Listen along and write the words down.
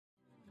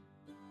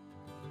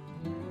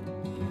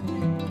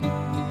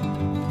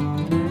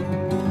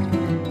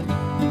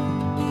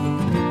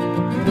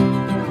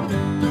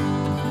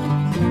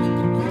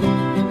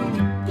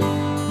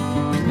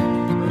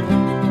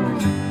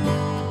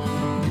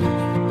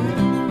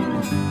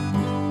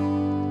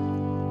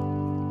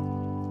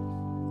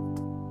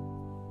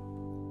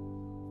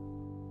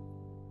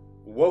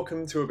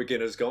Welcome to a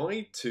beginner's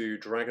guide to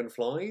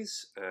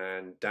dragonflies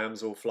and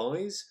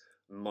damselflies.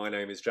 My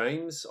name is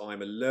James.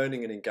 I'm a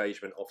learning and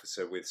engagement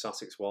officer with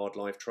Sussex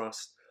Wildlife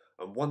Trust,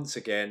 and once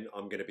again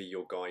I'm going to be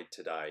your guide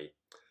today.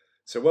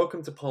 So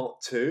welcome to part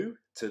 2.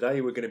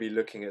 Today we're going to be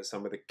looking at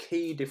some of the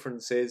key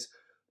differences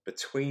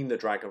between the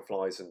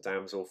dragonflies and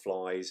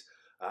damselflies,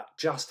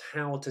 just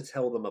how to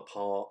tell them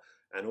apart,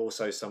 and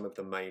also some of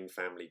the main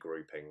family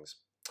groupings.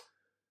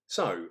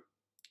 So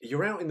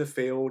you're out in the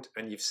field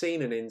and you've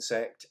seen an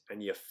insect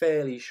and you're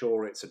fairly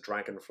sure it's a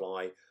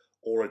dragonfly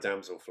or a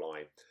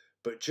damselfly.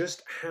 But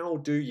just how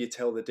do you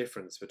tell the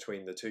difference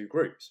between the two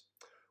groups?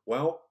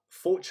 Well,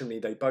 fortunately,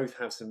 they both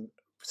have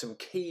some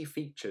key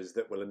features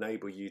that will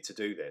enable you to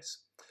do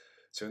this.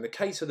 So in the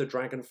case of the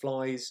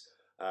dragonflies,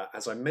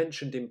 as I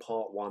mentioned in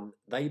part 1,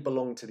 they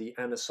belong to the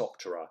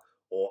anisoptera,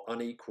 or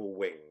unequal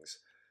wings.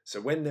 So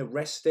when they're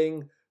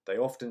resting, they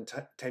often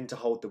tend to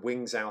hold the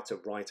wings out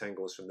at right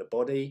angles from the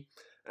body.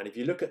 And if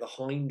you look at the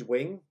hind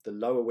wing, the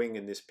lower wing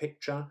in this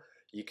picture,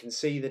 you can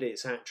see that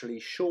it's actually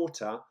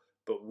shorter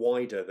but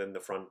wider than the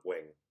front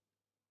wing.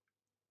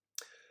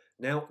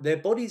 Now, their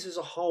bodies as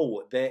a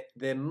whole,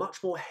 they're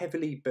much more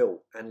heavily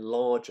built and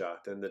larger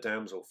than the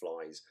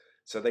damselflies.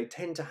 So they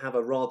tend to have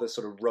a rather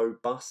sort of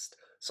robust,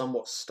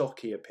 somewhat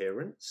stocky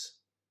appearance.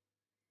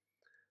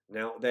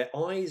 Now, their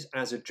eyes,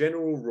 as a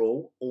general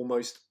rule,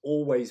 almost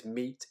always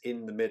meet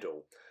in the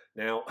middle.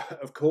 Now,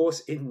 of course,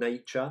 in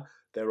nature,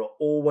 there are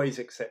always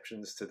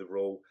exceptions to the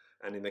rule,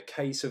 and in the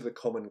case of the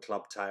common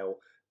clubtail,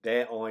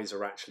 their eyes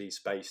are actually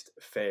spaced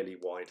fairly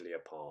widely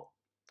apart.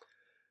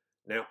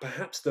 Now,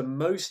 perhaps the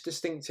most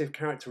distinctive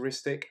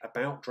characteristic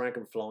about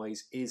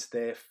dragonflies is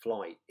their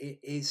flight. It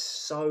is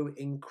so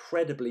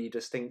incredibly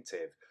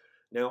distinctive.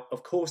 Now,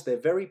 of course, they're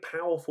very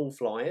powerful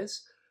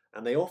flyers,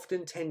 and they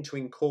often tend to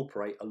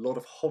incorporate a lot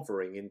of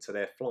hovering into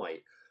their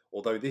flight,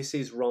 although this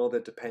is rather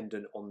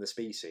dependent on the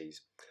species.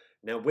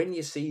 Now, when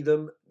you see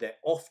them, they're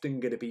often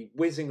going to be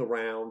whizzing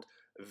around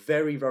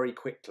very, very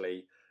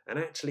quickly, and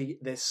actually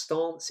their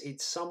stance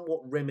is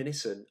somewhat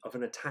reminiscent of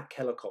an attack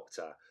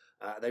helicopter.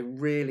 They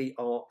really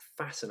are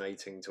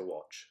fascinating to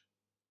watch.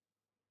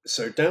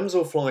 So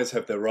damselflies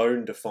have their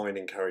own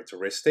defining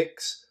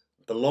characteristics.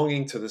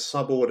 Belonging to the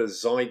suborder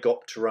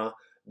Zygoptera,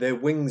 their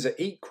wings are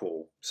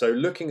equal. So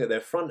looking at their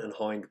front and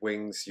hind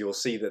wings, you'll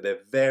see that they're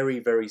very,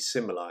 very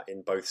similar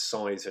in both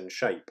size and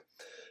shape.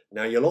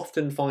 Now, you'll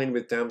often find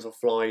with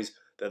damselflies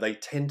that they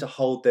tend to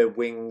hold their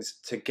wings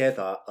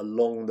together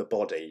along the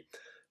body.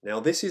 Now,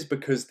 this is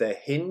because they're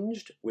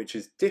hinged, which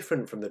is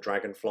different from the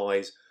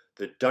dragonflies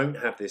that don't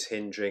have this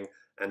hinging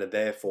and are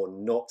therefore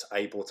not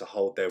able to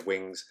hold their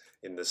wings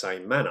in the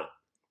same manner.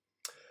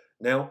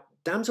 Now,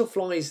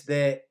 damselflies,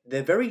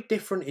 they're very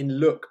different in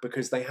look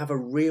because they have a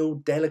real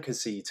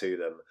delicacy to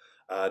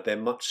them. They're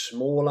much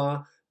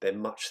smaller, they're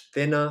much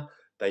thinner,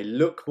 they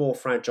look more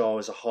fragile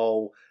as a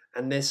whole,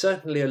 and they're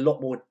certainly a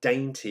lot more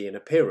dainty in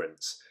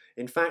appearance.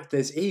 In fact,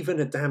 there's even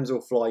a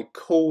damselfly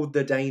called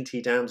the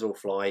dainty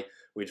damselfly,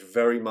 which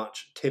very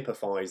much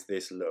typifies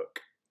this look.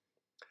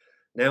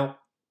 Now,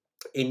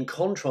 in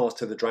contrast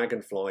to the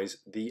dragonflies,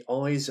 the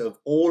eyes of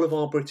all of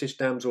our British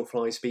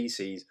damselfly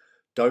species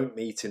don't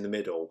meet in the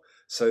middle,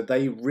 so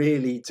they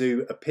really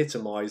do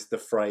epitomise the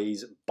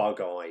phrase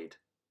bug-eyed.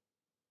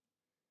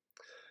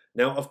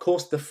 Now, of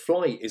course, the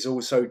flight is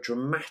also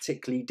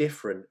dramatically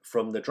different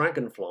from the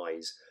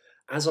dragonflies.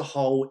 As a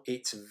whole,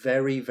 it's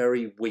very,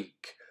 very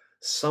weak.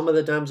 Some of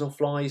the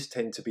damselflies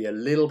tend to be a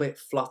little bit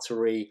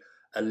fluttery,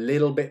 a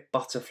little bit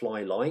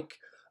butterfly-like,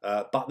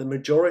 but the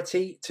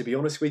majority, to be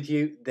honest with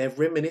you, they're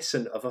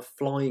reminiscent of a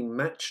flying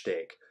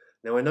matchstick.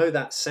 Now, I know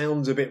that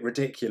sounds a bit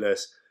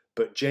ridiculous,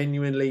 but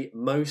genuinely,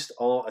 most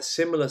are a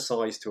similar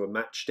size to a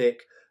matchstick,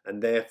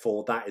 and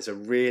therefore that is a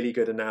really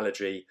good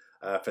analogy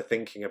for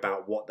thinking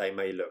about what they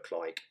may look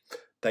like.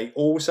 They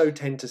also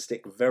tend to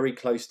stick very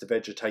close to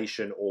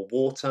vegetation or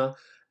water,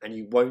 and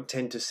you won't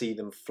tend to see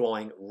them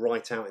flying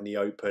right out in the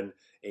open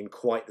in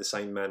quite the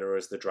same manner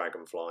as the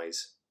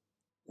dragonflies.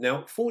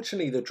 Now,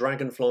 fortunately, the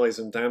dragonflies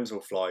and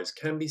damselflies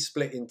can be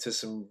split into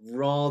some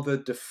rather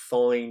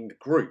defined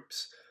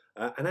groups.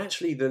 And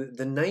actually,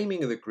 the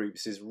naming of the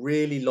groups is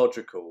really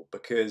logical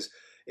because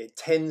it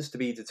tends to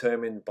be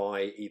determined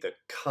by either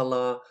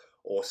colour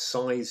or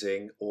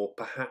sizing or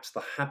perhaps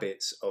the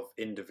habits of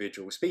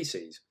individual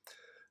species.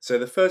 So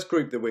the first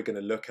group that we're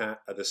going to look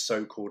at are the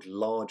so-called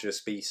larger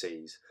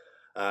species.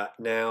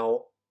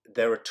 Now,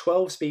 there are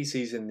 12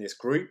 species in this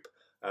group,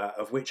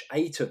 of which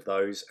 8 of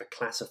those are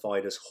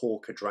classified as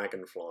hawker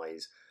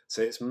dragonflies.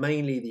 So it's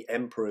mainly the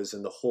emperors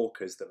and the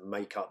hawkers that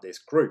make up this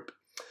group.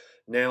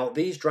 Now,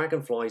 these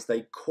dragonflies,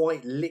 they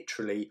quite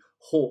literally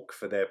hawk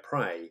for their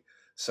prey.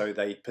 So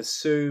they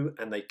pursue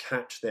and they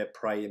catch their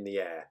prey in the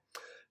air.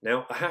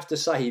 Now, I have to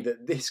say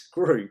that this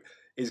group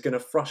is going to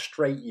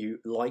frustrate you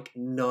like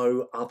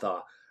no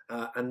other.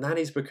 And that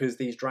is because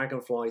these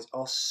dragonflies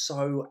are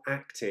so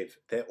active.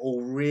 They're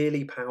all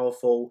really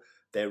powerful.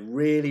 They're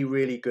really,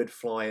 really good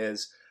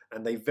flyers,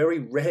 and they very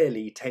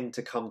rarely tend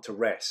to come to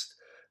rest.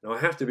 Now, I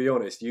have to be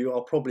honest, you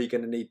are probably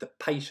going to need the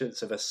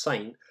patience of a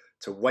saint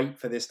to wait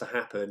for this to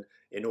happen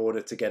in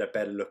order to get a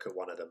better look at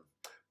one of them.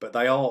 But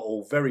they are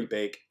all very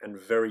big and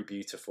very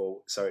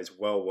beautiful, so it's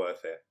well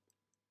worth it.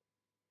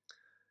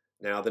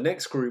 Now, the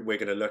next group we're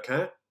going to look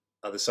at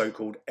are the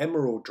so-called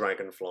emerald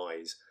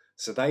dragonflies.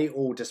 So they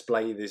all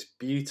display this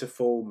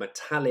beautiful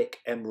metallic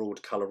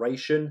emerald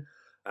coloration,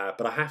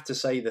 but I have to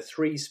say the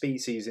 3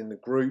 species in the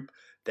group,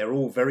 they're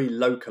all very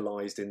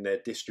localized in their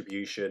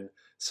distribution,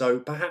 so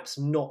perhaps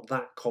not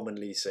that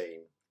commonly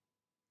seen.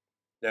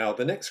 Now,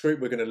 the next group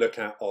we're going to look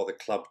at are the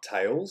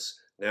clubtails.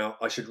 Now,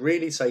 I should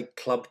really say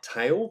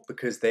clubtail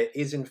because there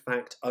is in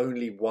fact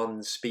only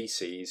one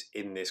species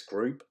in this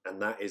group,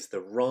 and that is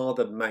the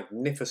rather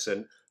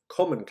magnificent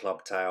common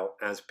clubtail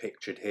as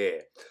pictured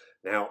here.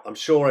 Now, I'm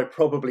sure I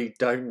probably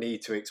don't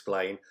need to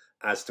explain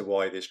as to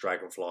why this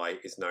dragonfly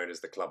is known as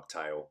the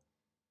clubtail.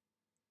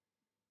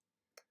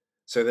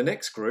 So the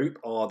next group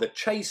are the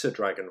chaser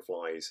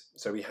dragonflies.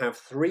 So we have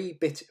 3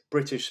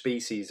 British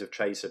species of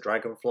chaser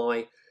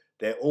dragonfly.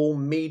 They're all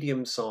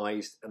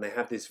medium-sized and they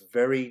have this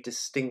very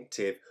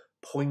distinctive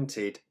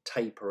pointed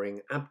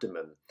tapering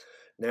abdomen.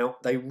 Now,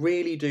 they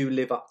really do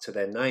live up to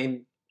their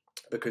name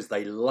because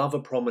they love a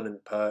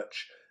prominent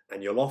perch,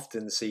 and you'll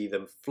often see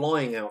them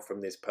flying out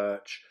from this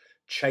perch,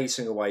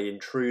 chasing away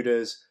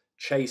intruders,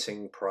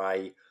 chasing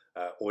prey,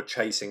 or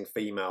chasing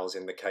females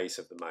in the case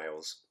of the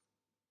males.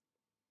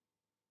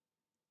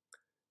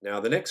 Now,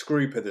 the next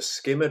group are the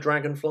skimmer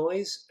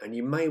dragonflies, and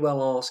you may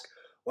well ask,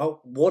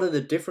 well, what are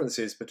the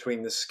differences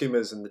between the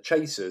skimmers and the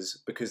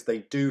chasers? Because they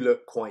do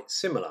look quite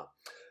similar.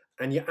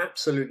 And you're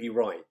absolutely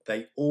right,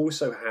 they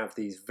also have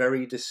these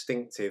very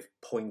distinctive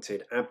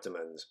pointed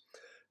abdomens.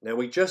 Now,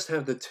 we just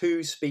have the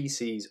 2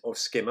 species of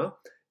skimmer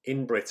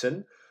in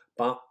Britain,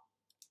 but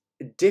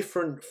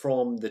different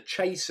from the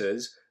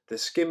chasers, the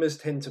skimmers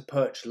tend to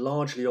perch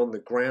largely on the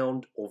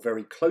ground or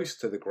very close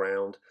to the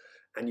ground,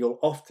 and you'll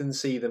often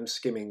see them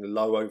skimming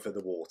low over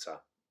the water.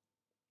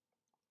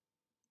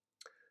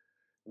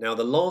 Now,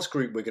 the last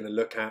group we're going to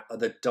look at are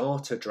the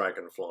darter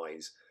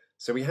dragonflies.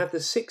 So we have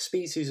the 6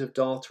 species of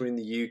darter in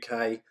the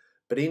UK,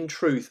 but in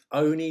truth,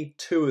 only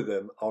 2 of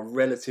them are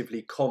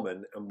relatively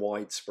common and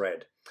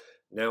widespread.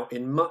 Now,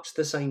 in much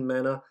the same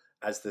manner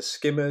as the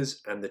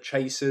skimmers and the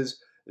chasers,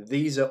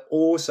 these are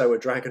also a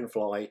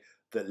dragonfly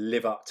that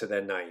live up to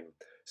their name.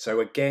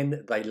 So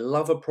again, they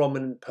love a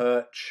prominent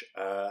perch,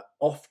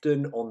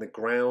 often on the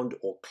ground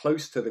or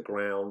close to the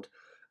ground,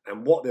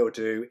 and what they'll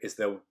do is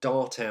they'll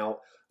dart out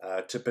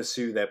to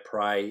pursue their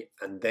prey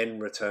and then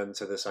return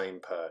to the same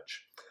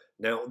perch.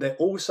 Now, they're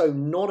also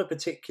not a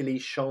particularly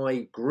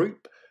shy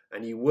group,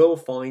 and you will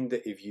find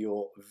that if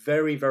you're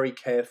very, very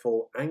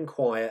careful and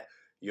quiet,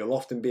 you'll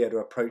often be able to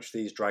approach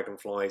these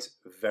dragonflies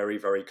very,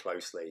 very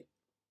closely.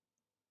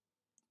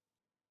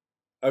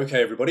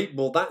 Okay, everybody,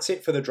 well, that's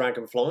it for the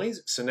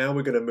dragonflies. So now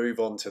we're going to move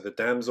on to the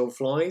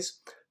damselflies.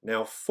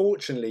 Now,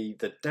 fortunately,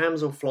 the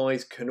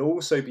damselflies can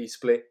also be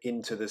split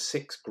into the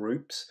 6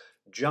 groups,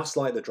 just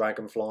like the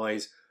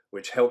dragonflies,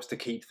 which helps to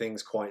keep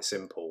things quite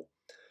simple.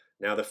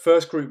 Now, the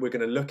first group we're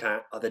going to look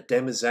at are the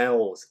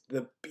demoiselles,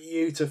 the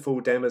beautiful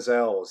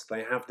demoiselles.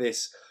 They have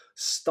this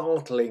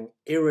startling,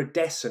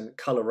 iridescent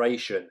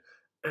coloration,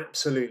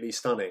 absolutely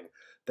stunning.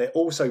 They're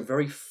also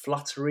very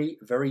fluttery,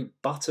 very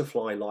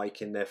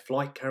butterfly-like in their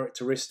flight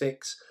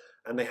characteristics,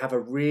 and they have a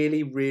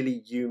really,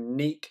 really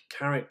unique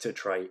character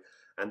trait,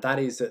 and that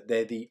is that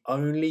they're the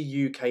only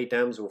UK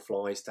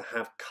damselflies to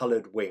have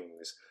coloured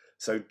wings.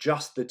 So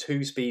just the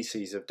 2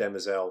 species of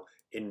demoiselle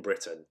in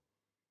Britain.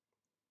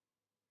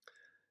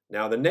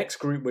 Now, the next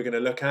group we're going to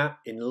look at,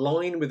 in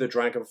line with the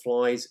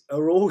dragonflies,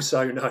 are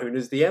also known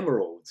as the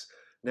emeralds.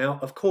 Now,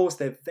 of course,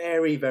 they're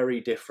very,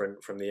 very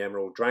different from the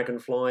emerald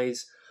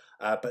dragonflies,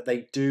 but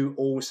they do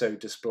also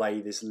display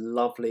this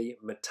lovely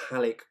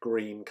metallic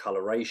green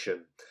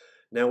coloration.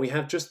 Now, we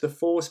have just the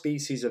 4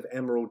 species of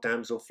emerald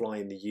damselfly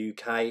in the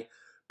UK,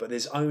 but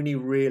there's only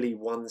really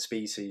 1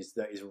 species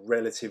that is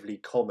relatively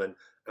common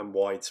and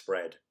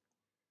widespread.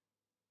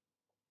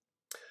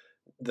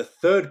 The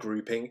third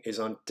grouping is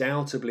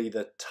undoubtedly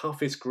the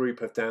toughest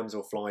group of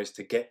damselflies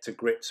to get to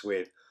grips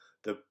with,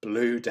 the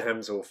blue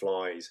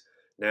damselflies.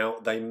 Now,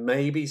 they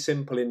may be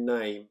simple in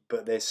name,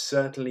 but they're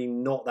certainly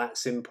not that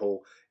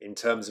simple in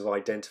terms of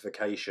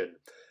identification.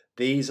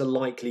 These are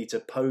likely to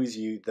pose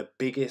you the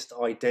biggest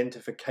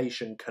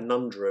identification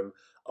conundrum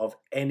of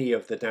any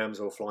of the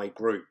damselfly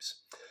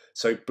groups.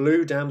 So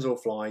blue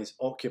damselflies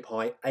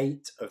occupy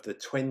 8 of the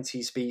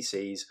 20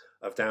 species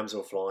of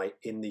damselfly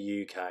in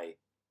the UK.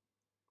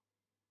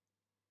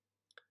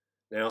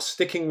 Now,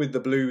 sticking with the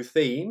blue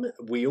theme,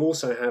 we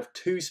also have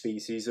 2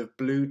 species of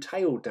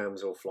blue-tailed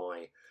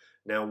damselfly.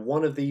 Now,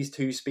 one of these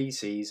 2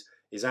 species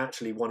is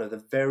actually one of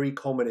the very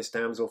commonest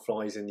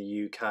damselflies in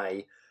the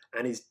UK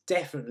and is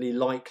definitely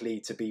likely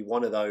to be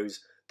one of those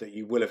that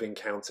you will have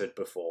encountered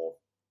before.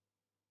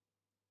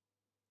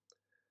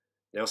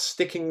 Now,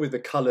 sticking with the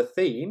colour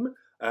theme,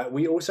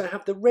 we also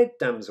have the red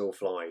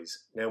damselflies.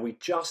 Now, we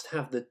just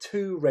have the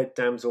 2 red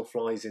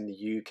damselflies in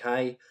the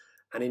UK,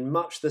 And in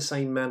much the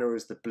same manner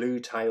as the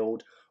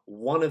blue-tailed,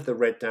 one of the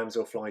red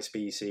damselfly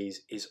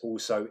species is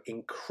also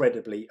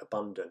incredibly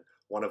abundant,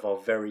 one of our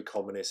very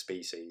commonest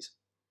species.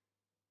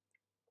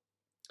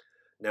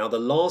 Now, the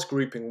last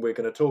grouping we're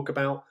going to talk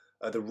about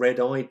are the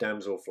red-eyed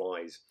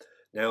damselflies.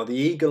 Now, the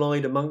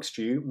eagle-eyed amongst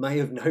you may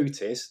have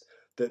noticed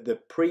that the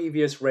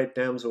previous red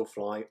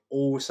damselfly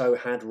also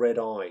had red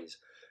eyes.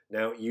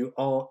 Now, you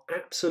are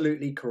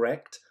absolutely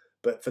correct,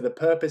 but for the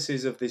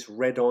purposes of this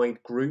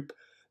red-eyed group,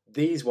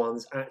 these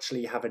ones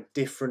actually have a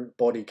different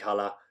body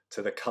colour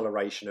to the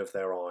coloration of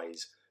their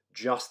eyes.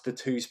 Just the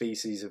two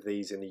species of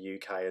these in the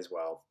UK as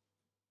well.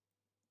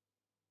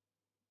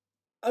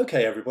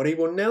 Okay everybody,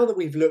 well now that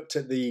we've looked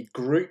at the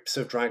groups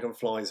of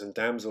dragonflies and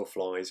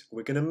damselflies,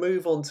 we're going to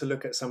move on to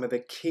look at some of the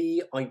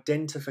key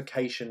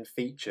identification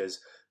features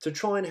to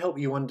try and help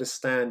you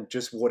understand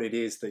just what it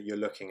is that you're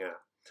looking at.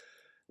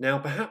 Now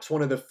perhaps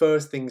one of the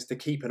first things to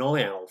keep an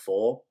eye out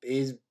for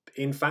is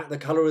in fact the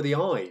colour of the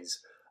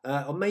eyes,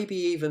 or maybe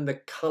even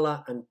the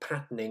colour and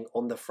patterning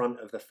on the front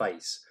of the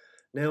face.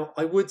 Now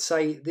I would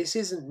say this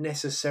isn't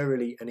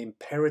necessarily an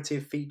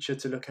imperative feature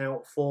to look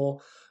out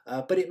for,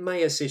 but it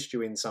may assist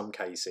you in some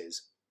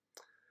cases.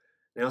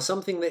 Now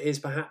something that is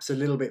perhaps a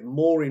little bit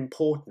more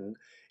important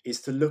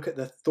is to look at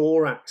the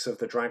thorax of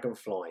the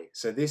dragonfly.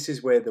 So this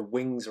is where the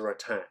wings are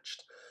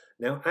attached.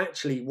 Now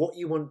actually what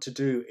you want to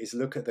do is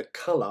look at the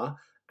colour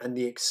and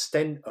the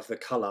extent of the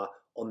colour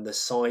on the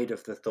side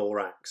of the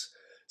thorax.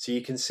 So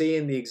you can see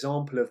in the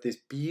example of this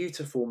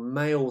beautiful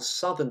male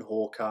southern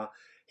hawker,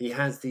 he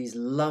has these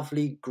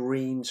lovely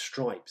green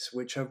stripes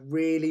which are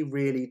really,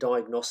 really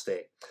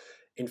diagnostic.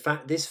 In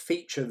fact, this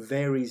feature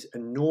varies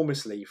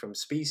enormously from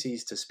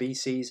species to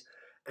species,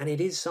 and it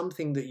is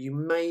something that you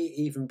may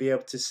even be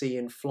able to see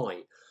in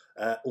flight,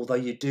 although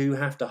you do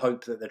have to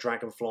hope that the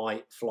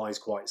dragonfly flies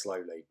quite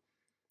slowly.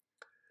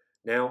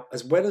 Now,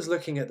 as well as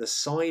looking at the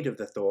side of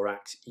the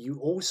thorax, you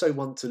also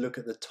want to look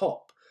at the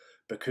top,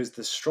 because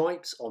the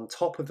stripes on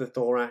top of the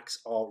thorax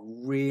are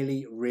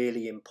really,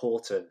 really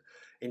important.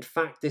 In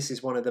fact, this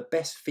is one of the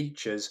best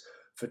features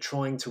for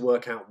trying to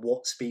work out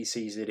what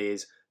species it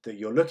is that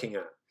you're looking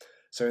at.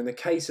 So in the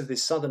case of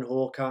this southern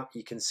hawker,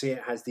 you can see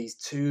it has these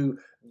two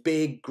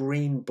big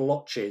green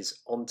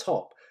blotches on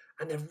top,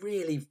 and they're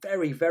really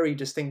very, very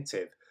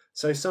distinctive.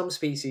 So some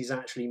species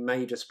actually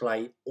may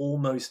display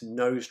almost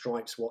no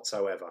stripes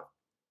whatsoever.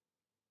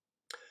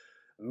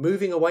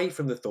 Moving away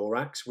from the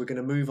thorax, we're going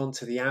to move on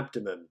to the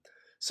abdomen.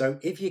 So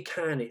if you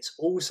can, it's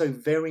also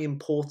very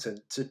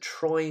important to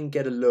try and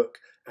get a look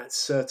at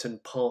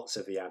certain parts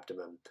of the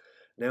abdomen.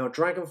 Now,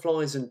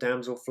 dragonflies and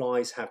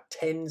damselflies have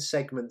 10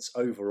 segments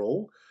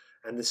overall,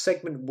 and the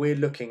segment we're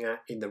looking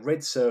at in the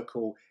red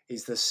circle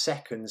is the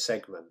second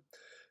segment.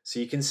 So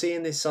you can see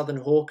in this southern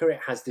hawker, it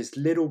has this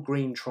little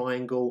green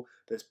triangle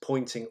that's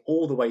pointing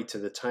all the way to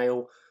the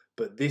tail,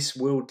 but this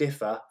will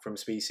differ from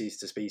species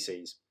to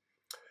species.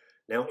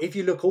 Now, if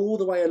you look all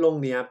the way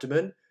along the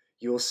abdomen,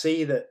 you'll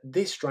see that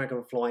this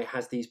dragonfly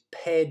has these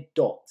paired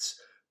dots,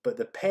 but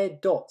the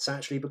paired dots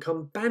actually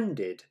become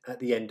banded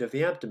at the end of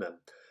the abdomen.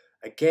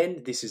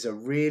 Again, this is a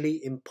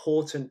really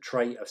important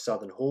trait of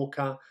southern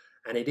hawker,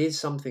 and it is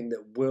something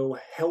that will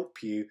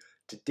help you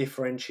to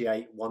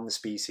differentiate one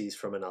species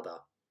from another.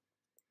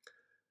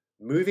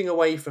 Moving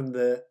away from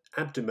the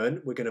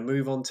abdomen, we're going to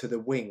move on to the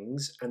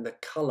wings and the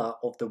colour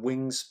of the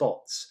wing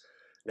spots.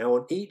 Now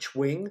on each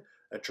wing,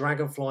 a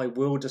dragonfly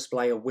will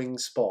display a wing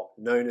spot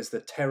known as the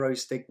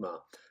pterostigma,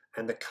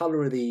 and the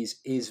colour of these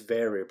is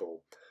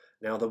variable.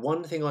 Now the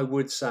one thing I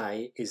would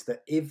say is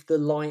that if the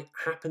light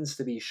happens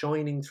to be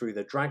shining through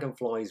the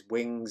dragonfly's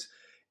wings,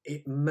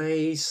 it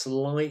may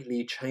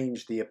slightly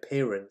change the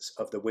appearance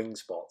of the wing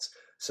spots,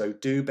 so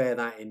do bear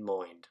that in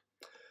mind.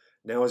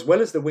 Now, as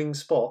well as the wing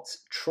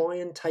spots, try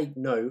and take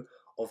note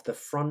of the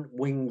front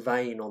wing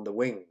vein on the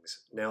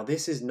wings. Now,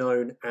 this is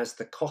known as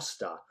the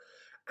costa,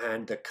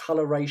 and the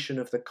coloration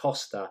of the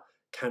costa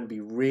can be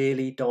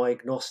really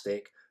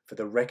diagnostic for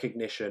the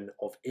recognition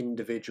of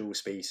individual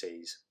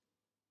species.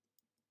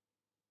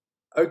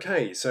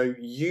 Okay, so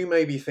you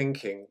may be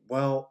thinking,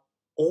 well,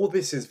 all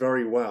this is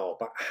very well,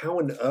 but how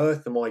on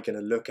earth am I going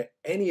to look at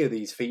any of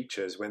these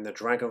features when the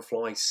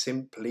dragonfly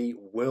simply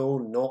will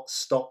not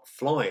stop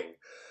flying?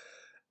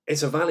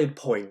 It's a valid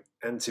point,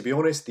 and to be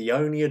honest, the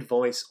only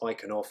advice I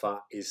can offer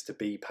is to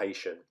be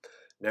patient.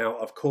 Now,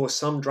 of course,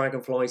 some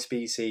dragonfly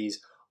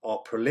species are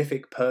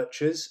prolific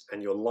perchers,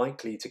 and you're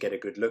likely to get a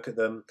good look at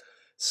them.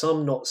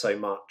 Some not so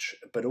much,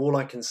 but all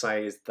I can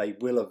say is they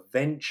will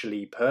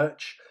eventually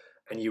perch,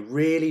 and you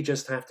really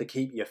just have to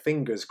keep your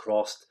fingers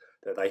crossed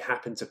that they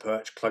happen to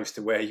perch close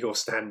to where you're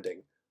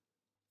standing.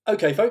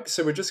 Okay folks,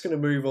 so we're just going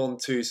to move on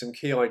to some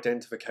key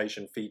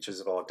identification features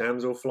of our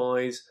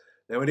damselflies.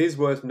 Now it is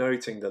worth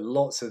noting that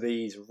lots of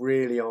these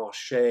really are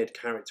shared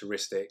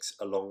characteristics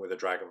along with the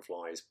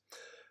dragonflies.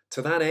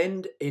 To that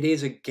end, it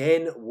is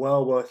again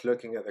well worth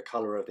looking at the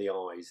colour of the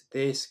eyes.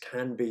 This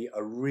can be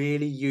a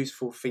really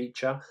useful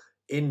feature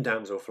in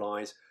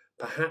damselflies,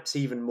 perhaps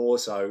even more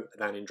so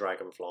than in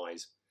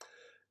dragonflies.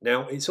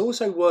 Now, it's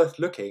also worth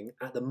looking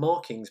at the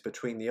markings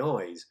between the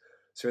eyes.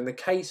 So in the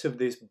case of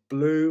this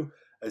blue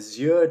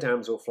azure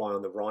damselfly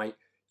on the right,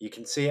 you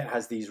can see it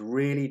has these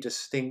really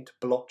distinct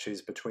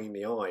blotches between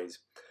the eyes.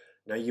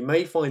 Now you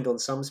may find on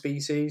some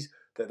species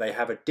that they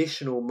have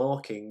additional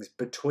markings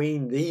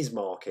between these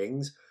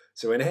markings.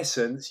 So in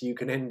essence, you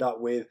can end up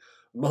with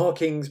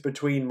markings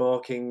between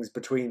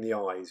the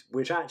eyes,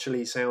 which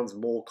actually sounds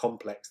more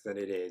complex than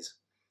it is.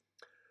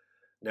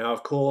 Now,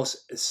 of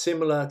course,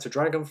 similar to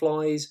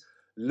dragonflies,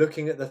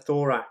 looking at the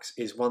thorax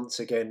is once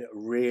again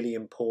really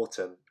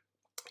important.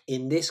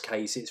 In this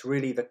case, it's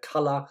really the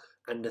colour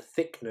and the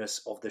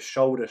thickness of the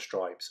shoulder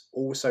stripes,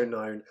 also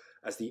known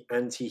as the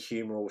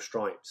antehumeral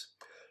stripes.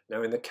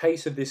 Now, in the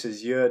case of this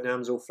azure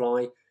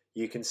damselfly,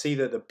 you can see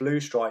that the blue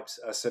stripes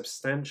are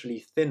substantially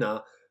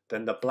thinner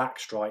than the black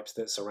stripes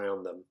that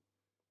surround them.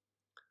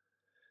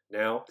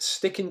 Now,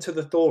 sticking to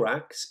the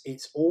thorax,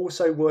 it's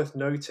also worth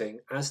noting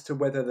as to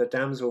whether the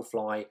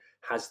damselfly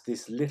has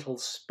this little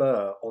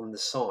spur on the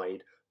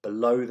side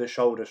below the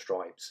shoulder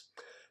stripes.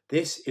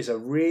 This is a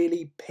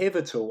really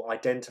pivotal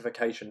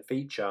identification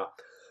feature,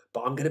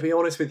 but I'm going to be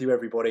honest with you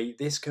everybody,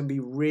 this can be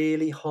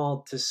really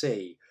hard to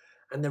see.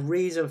 And the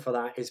reason for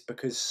that is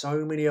because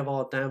so many of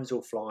our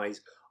damselflies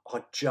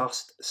are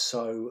just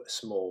so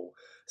small.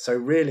 So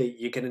really,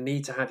 you're going to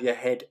need to have your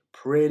head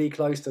pretty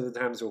close to the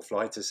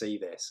damselfly to see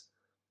this.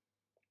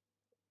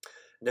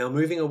 Now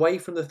moving away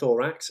from the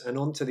thorax and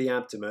onto the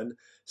abdomen,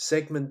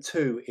 segment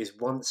 2 is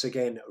once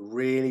again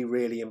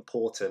really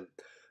important.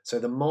 So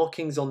the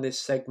markings on this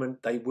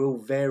segment, they will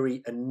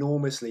vary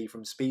enormously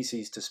from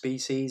species to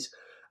species,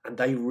 and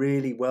they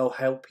really will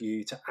help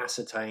you to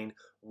ascertain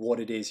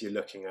what it is you're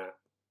looking at.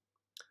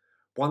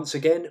 Once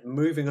again,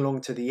 moving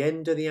along to the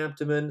end of the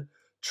abdomen,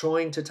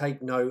 trying to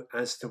take note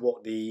as to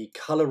what the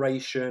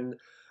coloration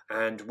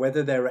and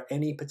whether there are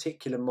any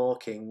particular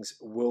markings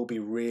will be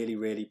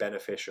really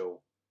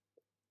beneficial.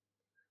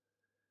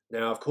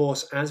 Now, of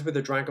course, as with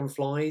the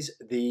dragonflies,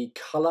 the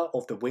colour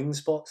of the wing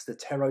spots, the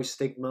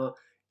pterostigma,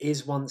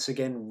 is once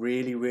again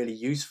really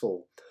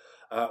useful.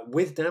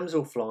 With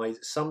damselflies,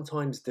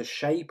 sometimes the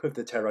shape of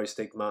the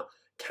pterostigma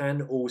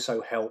can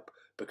also help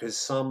because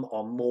some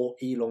are more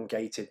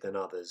elongated than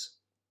others.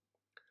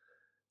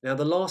 Now,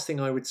 the last thing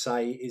I would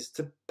say is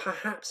to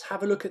perhaps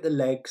have a look at the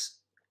legs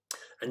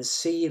and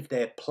see if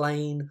they're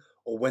plain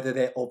or whether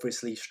they're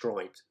obviously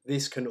striped.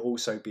 This can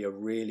also be a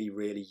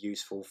really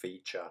useful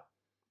feature.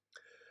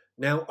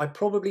 Now, I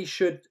probably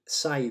should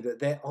say that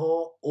there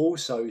are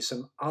also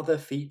some other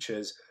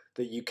features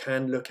that you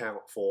can look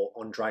out for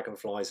on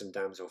dragonflies and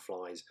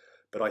damselflies,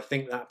 but I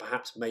think that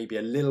perhaps may be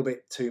a little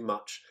bit too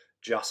much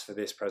just for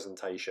this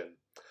presentation.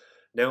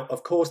 Now,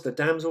 of course, the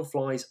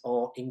damselflies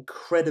are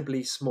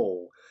incredibly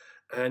small,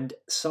 and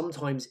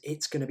sometimes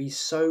it's going to be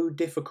so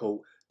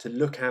difficult to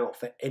look out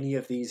for any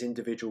of these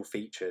individual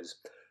features.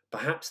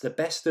 Perhaps the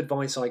best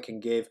advice I can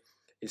give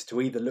is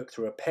to either look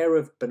through a pair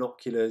of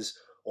binoculars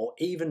or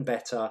even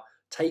better,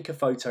 take a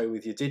photo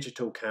with your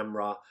digital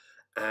camera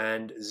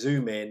and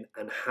zoom in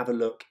and have a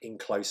look in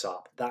close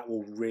up. That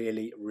will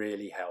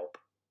really help.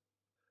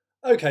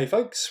 Okay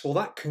folks, well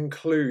that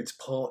concludes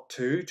part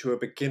 2 to a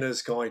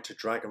beginner's guide to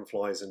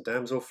dragonflies and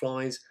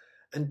damselflies,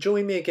 and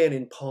join me again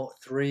in part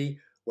 3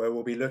 where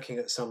we'll be looking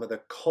at some of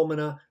the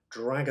commoner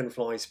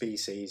dragonfly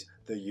species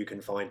that you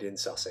can find in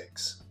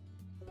Sussex.